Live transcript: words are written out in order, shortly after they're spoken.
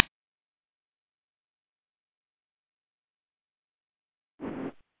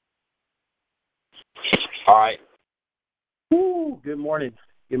All right. Woo, good morning.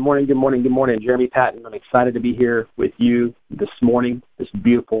 Good morning, good morning, good morning. Jeremy Patton, I'm excited to be here with you this morning, this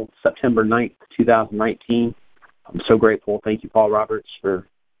beautiful September 9th, 2019. I'm so grateful. Thank you, Paul Roberts, for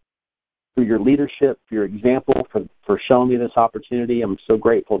your leadership, for your example, for showing me this opportunity. I'm so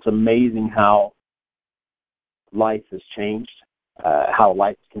grateful. It's amazing how life has changed, how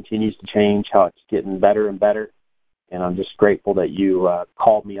life continues to change, how it's getting better and better. And I'm just grateful that you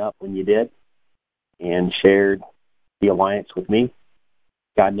called me up when you did and shared the alliance with me.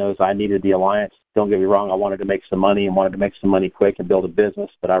 God knows I needed the alliance. Don't get me wrong, I wanted to make some money and wanted to make some money quick and build a business,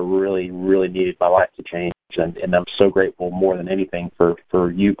 but I really, really needed my life to change. And I'm so grateful more than anything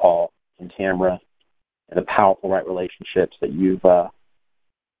for you, Paul, and Tamara, and the powerful right relationships that you've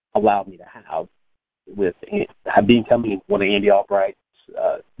allowed me to have with becoming one of Andy Albright's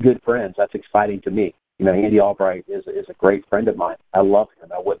good friends. That's exciting to me. You know, Andy Albright is a great friend of mine. I love him.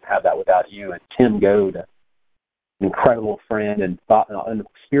 I wouldn't have that without you. And Tim Goad, an incredible friend and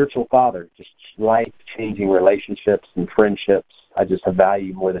spiritual father, just life-changing relationships and friendships I just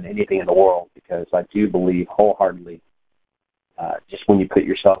value more than anything in the world, because I do believe wholeheartedly just when you put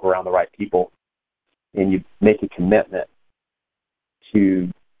yourself around the right people and you make a commitment to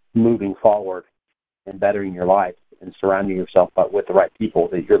moving forward and bettering your life and surrounding yourself with the right people,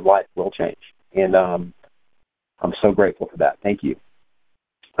 that your life will change. And I'm so grateful for that. Thank you.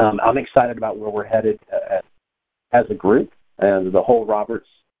 I'm excited about where we're headed as a group and the whole Roberts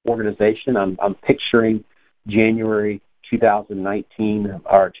organization. I'm picturing January 2019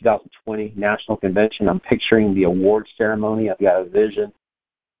 or 2020 National Convention. I'm picturing the award ceremony. I've got a vision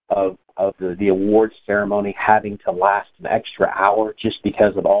of the award ceremony having to last an extra hour just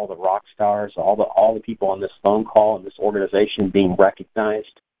because of all the rock stars, all the people on this phone call and this organization being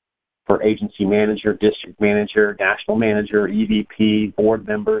recognized for agency manager, district manager, national manager, EVP, board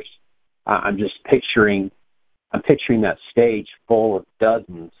members. I'm picturing that stage full of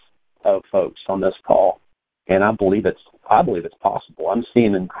dozens of folks on this call, and I believe it's possible. I'm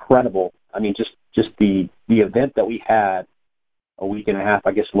seeing incredible. I mean, just the event that we had a week and a half,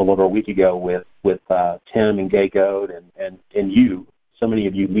 I guess a little over a week ago with Tim and Gay Goad and you, so many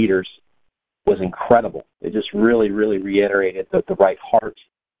of you leaders, was incredible. It just really, really reiterated the right heart,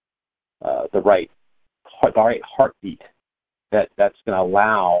 the right heartbeat that's going to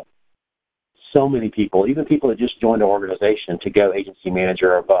allow so many people, even people that just joined our organization, to go agency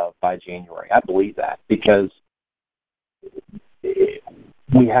manager or above by January. I believe that because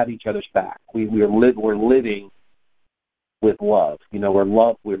we have each other's back. We're living with love. You know,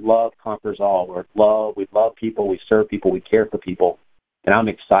 love conquers all. We love people, we serve people, we care for people. And I'm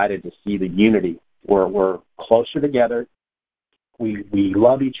excited to see the unity where we're closer together. We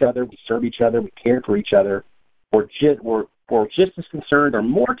love each other, we serve each other, we care for each other. We're just as concerned or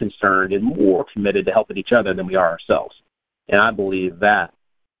more concerned and more committed to helping each other than we are ourselves. And I believe that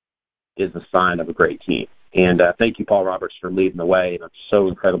is a sign of a great team. And thank you, Paul Roberts, for leading the way. And I'm so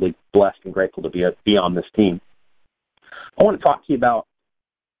incredibly blessed and grateful to be on this team. I want to talk to you about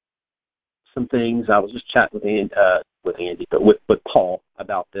some things. I was just chatting with Paul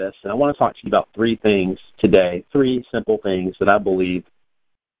about this, and I want to talk to you about three things today, three simple things that I believe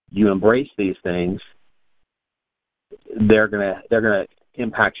you embrace these things, they're gonna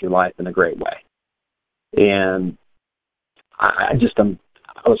impact your life in a great way. And I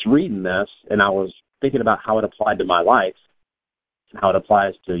was reading this, and I was thinking about how it applied to my life and how it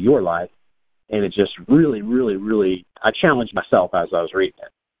applies to your life. And it just really, really, really, I challenged myself as I was reading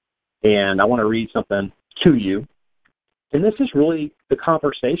it. And I want to read something to you. And this is really the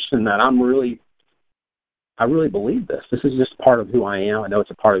conversation that I really believe this. This is just part of who I am. I know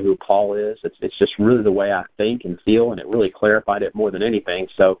it's a part of who Paul is. It's just really the way I think and feel, and it really clarified it more than anything.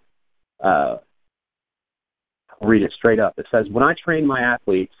 So I'll read it straight up. It says, when I train my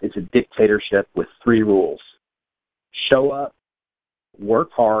athletes, it's a dictatorship with three rules. Show up,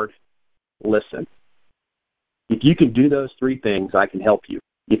 work hard, listen. If you can do those three things, I can help you.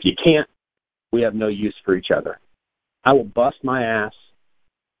 If you can't, we have no use for each other. I will bust my ass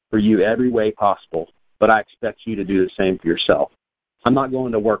for you every way possible, but I expect you to do the same for yourself. I'm not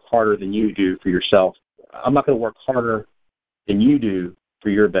going to work harder than you do for yourself. I'm not going to work harder than you do for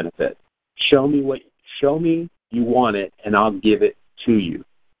your benefit. Show me you want it, and I'll give it to you.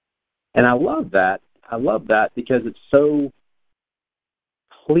 And I love that. I love that because it's so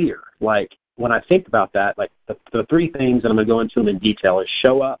clear. Like, when I think about that, like the three things, and I'm going to go into them in detail, is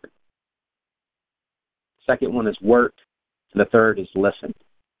show up. Second one is work. And the third is listen.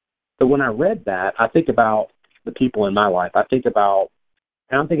 But when I read that, I think about the people in my life. I'm thinking about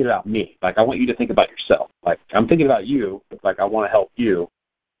me. Like, I want you to think about yourself. Like, I'm thinking about you, but like, I want to help you.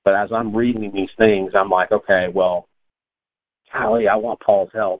 But as I'm reading these things, I'm like, okay, well, golly, I want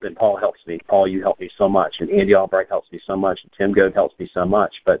Paul's help, and Paul helps me. Paul, you help me so much, and Andy Albright helps me so much, and Tim Goad helps me so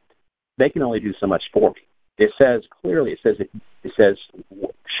much, but they can only do so much for me. It says clearly, it says,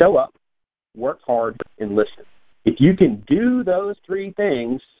 show up, work hard, and listen. If you can do those three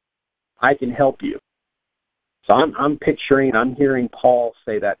things, I can help you. So I'm hearing Paul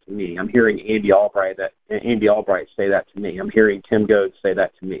say that to me. I'm hearing Andy Albright say that to me. I'm hearing Tim Goad say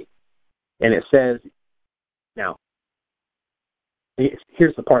that to me. And it says, now,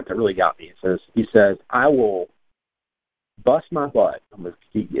 here's the part that really got me. He says, I will bust my butt.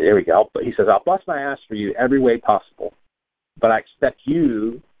 There we go. He says, I'll bust my ass for you every way possible, but I expect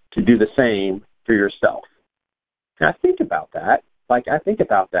you to do the same for yourself. And I think about that. I think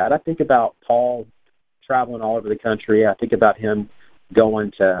about Paul traveling all over the country. I think about him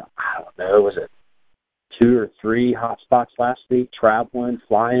going to, I don't know, was it 2 or 3 hot spots last week, traveling,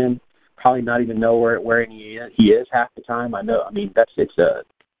 flying, probably not even know where he is half the time. It's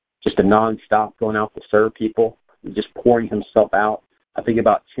just a nonstop going out to serve people, just pouring himself out. I think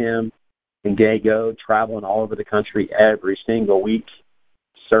about Tim and Gay Go traveling all over the country every single week,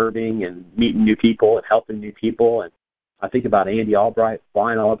 serving and meeting new people and helping new people. And I think about Andy Albright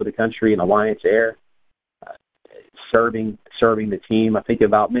flying all over the country in Alliance Air, serving the team. I think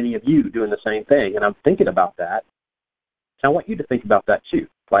about many of you doing the same thing, and I'm thinking about that. And I want you to think about that too.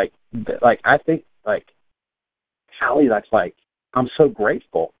 I think, Callie, I'm so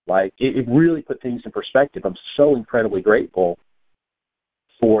grateful. It really put things in perspective. I'm so incredibly grateful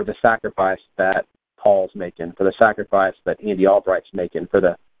for the sacrifice that Paul's making, for the sacrifice that Andy Albright's making, for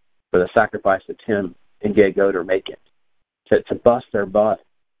the sacrifice that Tim and Gay Goat are making, to bust their butt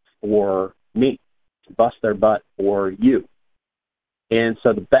for me, to bust their butt for you. And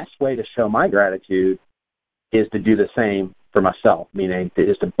so the best way to show my gratitude is to do the same for myself, meaning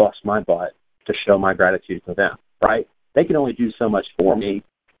is to bust my butt to show my gratitude for them, right? They can only do so much for me.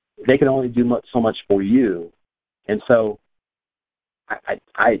 They can only do so much for you. And so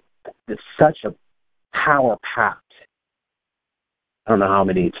it's such a power-packed, I don't know how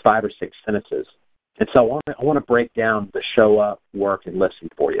many, it's 5 or 6 sentences. And so I want to break down the show up, work, and listen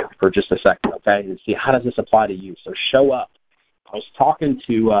for you for just a second, okay, and see how does this apply to you. So show up. I was talking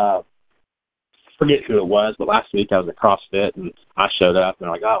to, I forget who it was, but last week I was at CrossFit, and I showed up, and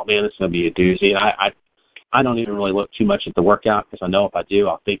they're like, oh, man, this is going to be a doozy. And I don't even really look too much at the workout because I know if I do,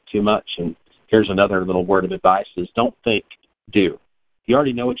 I'll think too much. And here's another little word of advice is don't think, do. You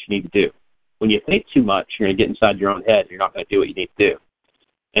already know what you need to do. When you think too much, you're going to get inside your own head, and you're not going to do what you need to do.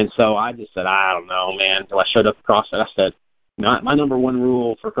 And so I just said, I don't know, man. Until I showed up at CrossFit, I said, my number one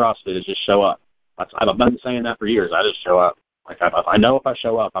rule for CrossFit is just show up. I've been saying that for years. I just show up. I know if I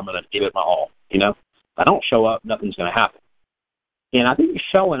show up, I'm going to give it my all. If I don't show up, nothing's going to happen. And I think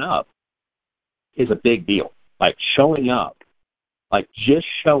showing up is a big deal. Showing up, just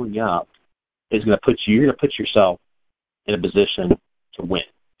showing up is going to you're going to put yourself in a position to win.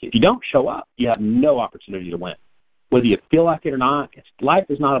 If you don't show up, you have no opportunity to win. Whether you feel like it or not, life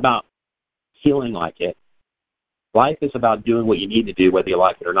is not about feeling like it. Life is about doing what you need to do, whether you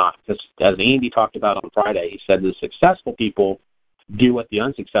like it or not. Because as Andy talked about on Friday, he said the successful people do what the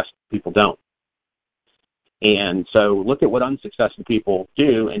unsuccessful people don't. And so look at what unsuccessful people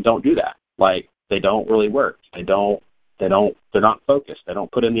do and don't do that. They don't really work. They're not focused. They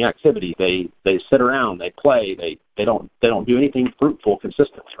don't put in the activity. They sit around, they play, they don't do anything fruitful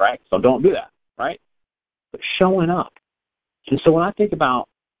consistently, right? So don't do that, right? But showing up. And so when I think about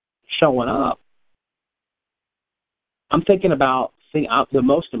showing up, I'm thinking about the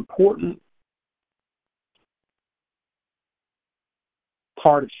most important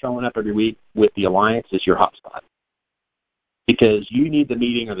part of showing up every week with the Alliance is your hotspot. Because you need the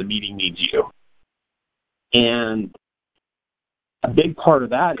meeting or the meeting needs you. And a big part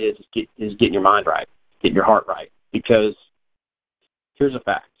of that is getting your mind right, getting your heart right. Because here's a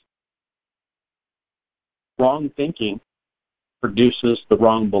fact. Wrong thinking produces the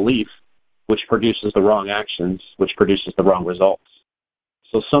wrong belief, which produces the wrong actions, which produces the wrong results.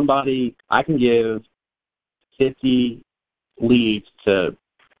 So I can give 50 leads to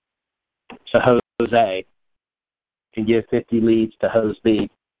Jose and give 50 leads to Jose B.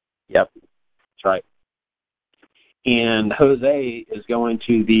 Yep, that's right. And Jose is going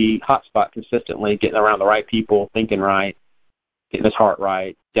to the hotspot consistently, getting around the right people, thinking right, getting his heart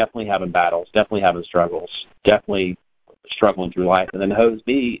right, definitely having battles, definitely having struggles, definitely struggling through life. And then Jose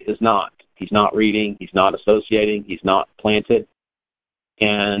B is not. He's not reading. He's not associating. He's not planted.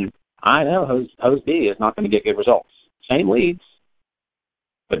 And I know Jose B is not going to get good results. Same leads,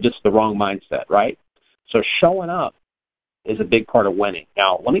 but just the wrong mindset, right? So showing up is a big part of winning.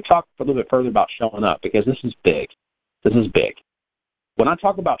 Now, let me talk a little bit further about showing up, because this is big. This is big. When I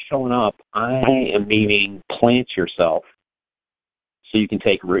talk about showing up, I am meaning plant yourself so you can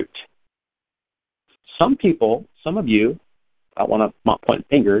take root. Some people, some of you, I want to not point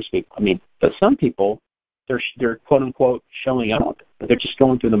fingers, but some people, they're quote unquote showing up, but they're just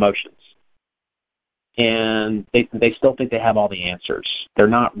going through the motions. And they still think they have all the answers. They're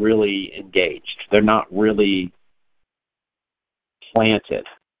not really engaged. They're not really planted.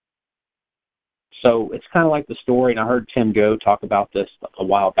 So it's kind of like the story, and I heard Tim Go talk about this a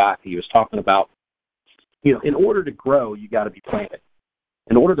while back. He was talking about, in order to grow, you got to be planted.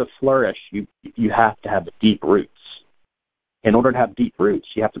 In order to flourish, you have to have deep roots. In order to have deep roots,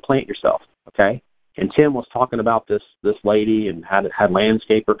 you have to plant yourself, okay? And Tim was talking about this lady, and had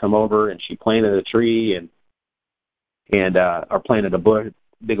landscaper come over, and she planted a tree or planted a bush,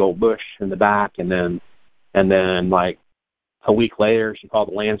 big old bush in the back, and then like a week later, she called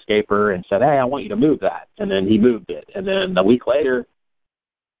the landscaper and said, "Hey, I want you to move that." And then he moved it. And then a week later,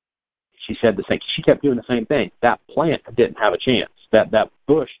 she said the same. She kept doing the same thing. That plant didn't have a chance. That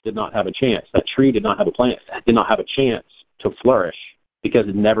bush did not have a chance. That tree did not have a chance to flourish, because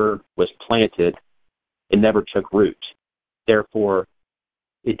it never was planted. It never took root. Therefore,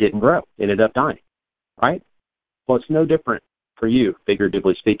 it didn't grow. It ended up dying, right? Well, it's no different for you,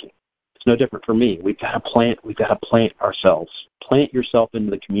 figuratively speaking. It's no different for me. We've got to plant ourselves. Plant yourself into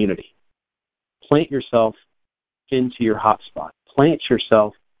the community. Plant yourself into your hotspot. Plant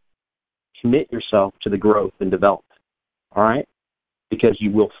yourself. Commit yourself to the growth and development. All right? Because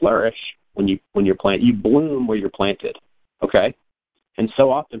you will flourish when you're planted. You bloom where you're planted. Okay? And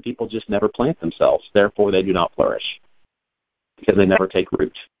so often people just never plant themselves. Therefore, they do not flourish, because they never take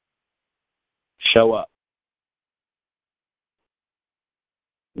root. Show up.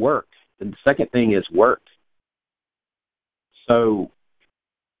 Work. And the second thing is work. So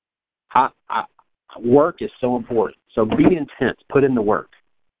work is so important. So be intense. Put in the work.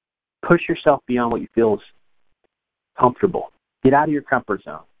 Push yourself beyond what you feel is comfortable. Get out of your comfort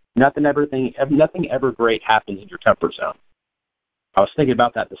zone. Nothing ever great happens in your comfort zone. I was thinking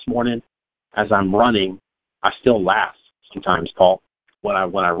about that this morning. As I'm running, I still laugh sometimes, Paul, when I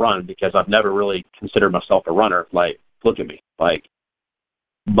run, because I've never really considered myself a runner. Like, look at me.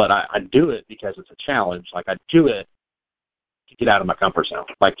 But I do it because it's a challenge. Like, I do it to get out of my comfort zone.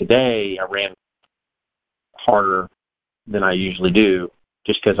 Like today, I ran harder than I usually do,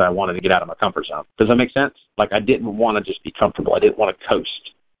 just because I wanted to get out of my comfort zone. Does that make sense? Like, I didn't want to just be comfortable. I didn't want to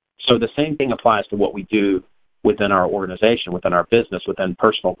coast. So the same thing applies to what we do within our organization, within our business, within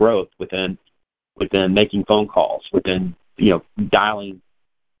personal growth, within making phone calls, within, dialing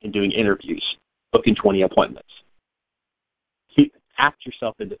and doing interviews, booking 20 appointments. Act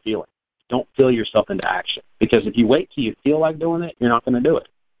yourself into feeling. Don't feel yourself into action. Because if you wait till you feel like doing it, you're not going to do it.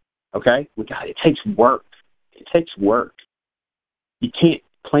 Okay? It takes work. It takes work. You can't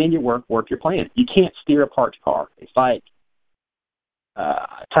plan your work your plan. You can't steer a parked car. It's like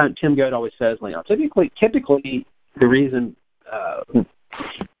Tim Goad always says, typically the reason,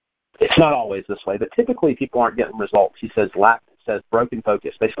 it's not always this way, but typically people aren't getting results. He says broken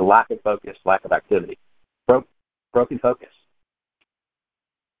focus, basically lack of focus, lack of activity. Broken focus.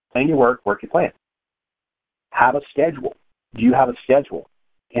 Plan your work your plan. Have a schedule. Do you have a schedule?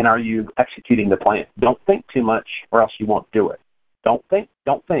 And are you executing the plan? Don't think too much, or else you won't do it. Don't think,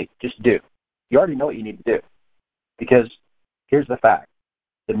 just do. You already know what you need to do. Because here's the fact.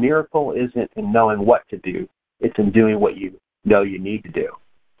 The miracle isn't in knowing what to do. It's in doing what you know you need to do.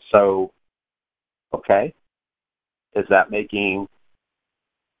 So, okay, is that making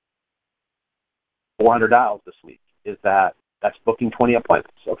 400 dials this week? That's booking 20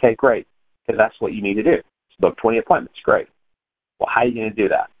 appointments? Okay, great, because that's what you need to do. Book 20 appointments, great. Well, how are you going to do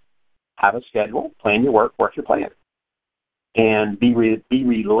that? Have a schedule, plan your work your plan, and be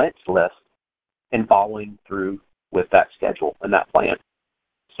relentless in following through with that schedule and that plan.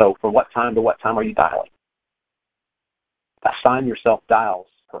 So from what time to what time are you dialing? Assign yourself dials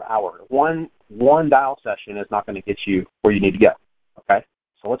per hour. One dial session is not going to get you where you need to go. Okay?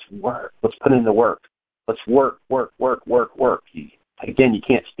 So let's work. Let's put in the work. Let's work. Again, you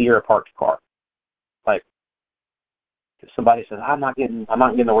can't steer a parked car. Like, if somebody says, I'm not getting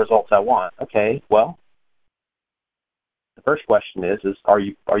the results I want. Okay, well, the first question is are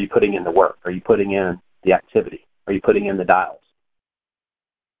you putting in the work? Are you putting in the activity? Are you putting in the dials?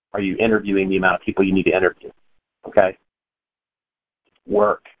 Are you interviewing the amount of people you need to interview? Okay?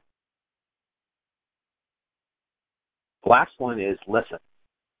 Work. The last one is listen.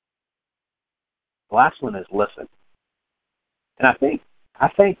 And I think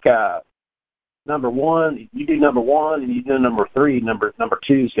number one, you do number one, and you do number three. Number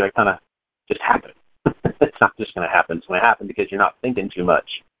two is going to kind of just happen. It's not just going to happen. It's going to happen because you're not thinking too much.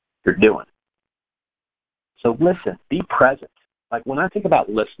 You're doing. So listen, be present. Like when I think about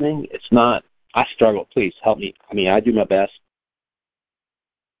listening, it's not, I struggle. Please help me. I mean, I do my best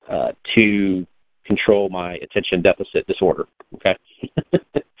to control my attention deficit disorder. Okay.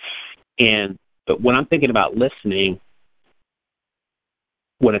 But when I'm thinking about listening,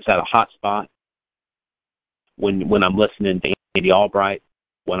 when it's at a hot spot, when I'm listening to Andy Albright,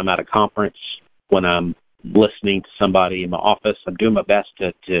 when I'm at a conference, when I'm listening to somebody in my office, I'm doing my best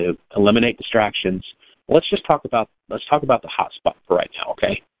to eliminate distractions. Let's talk about the hot spot for right now,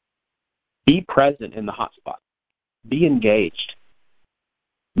 okay? Be present in the hot spot. Be engaged.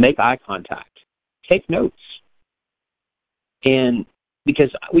 Make eye contact. Take notes. And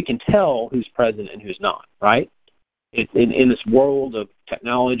because we can tell who's present and who's not, right? In this world of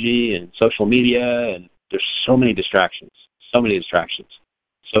technology and social media, and there's so many distractions. So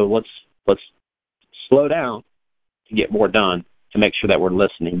let's slow down to get more done, to make sure that we're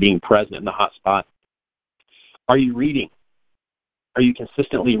listening, being present in the hot spot. Are you reading? Are you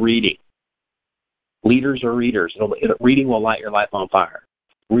consistently reading? Leaders are readers. Reading will light your life on fire.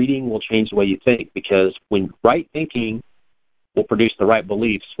 Reading will change the way you think, because when right thinking will produce the right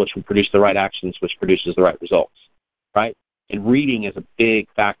beliefs, which will produce the right actions, which produces the right results, right? And reading is a big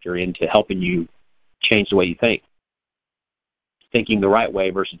factor into helping you change the way you think. Thinking the right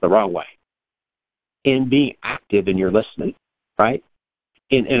way versus the wrong way. And being active in your listening, right?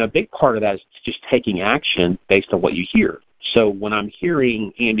 And a big part of that is just taking action based on what you hear. So when I'm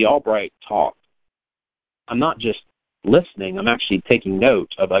hearing Andy Albright talk, I'm not just listening, I'm actually taking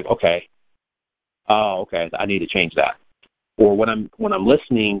notes of like, okay, I need to change that. Or when I'm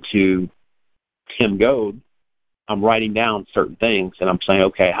listening to Tim Goad, I'm writing down certain things and I'm saying,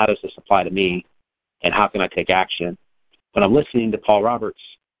 okay, how does this apply to me? And how can I take action? When I'm listening to Paul Roberts,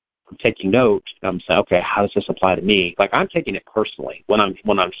 I'm taking notes and I'm saying, okay, how does this apply to me? Like I'm taking it personally. When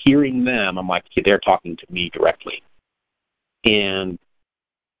I'm hearing them, I'm like, they're talking to me directly. And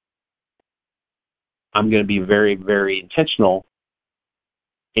I'm going to be very, very intentional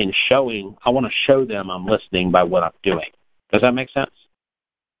in showing, I want to show them I'm listening by what I'm doing. Does that make sense?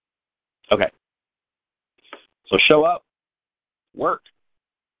 Okay. So show up, work,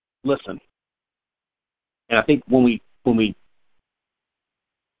 listen. And I think when we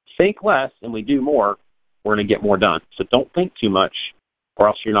think less and we do more, we're going to get more done. So don't think too much, or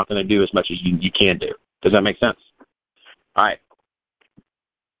else you're not going to do as much as you can do. Does that make sense? All right.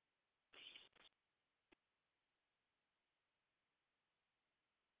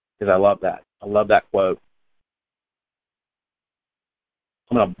 Because I love that. I love that quote.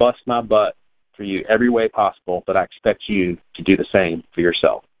 I'm going to bust my butt for you every way possible, but I expect you to do the same for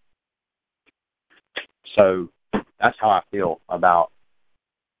yourself. So that's how I feel about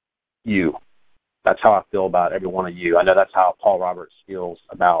you. That's how I feel about every one of you. I know that's how Paul Roberts feels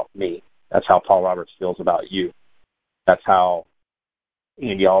about me. That's how Paul Roberts feels about you. That's how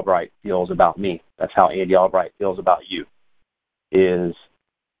Andy Albright feels about me. That's how Andy Albright feels about you. Is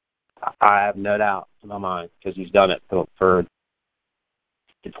I have no doubt in my mind, because he's done it for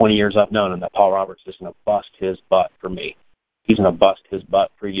the 20 years I've known him, that Paul Roberts is going to bust his butt for me. He's going to bust his butt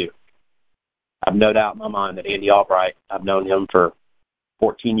for you. I have no doubt in my mind that Andy Albright, I've known him for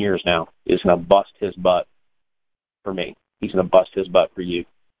 14 years now, is going to bust his butt for me. He's going to bust his butt for you.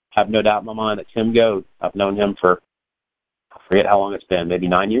 I have no doubt in my mind that Tim Goad, I've known him for, I forget how long it's been, maybe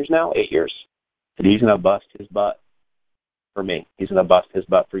 9 years now, 8 years, that he's going to bust his butt for me. He's going to bust his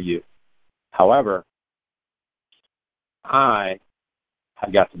butt for you. However, I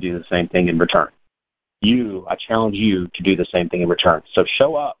have got to do the same thing in return. I challenge you to do the same thing in return. So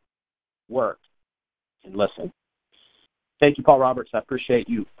show up, work, and listen. Thank you, Paul Roberts. I appreciate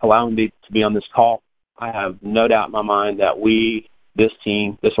you allowing me to be on this call. I have no doubt in my mind that this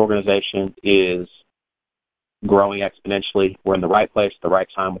team, this organization is growing exponentially. We're in the right place at the right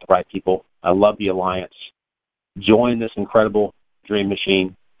time with the right people. I love the Alliance. Join this incredible dream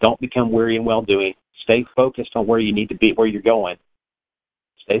machine. Don't become weary in well-doing. Stay focused on where you need to be, where you're going.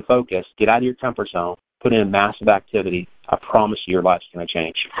 Stay focused. Get out of your comfort zone. Put in massive activity. I promise you your life's going to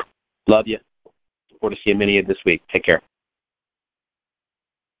change. Love you. Look forward to seeing many of you this week. Take care.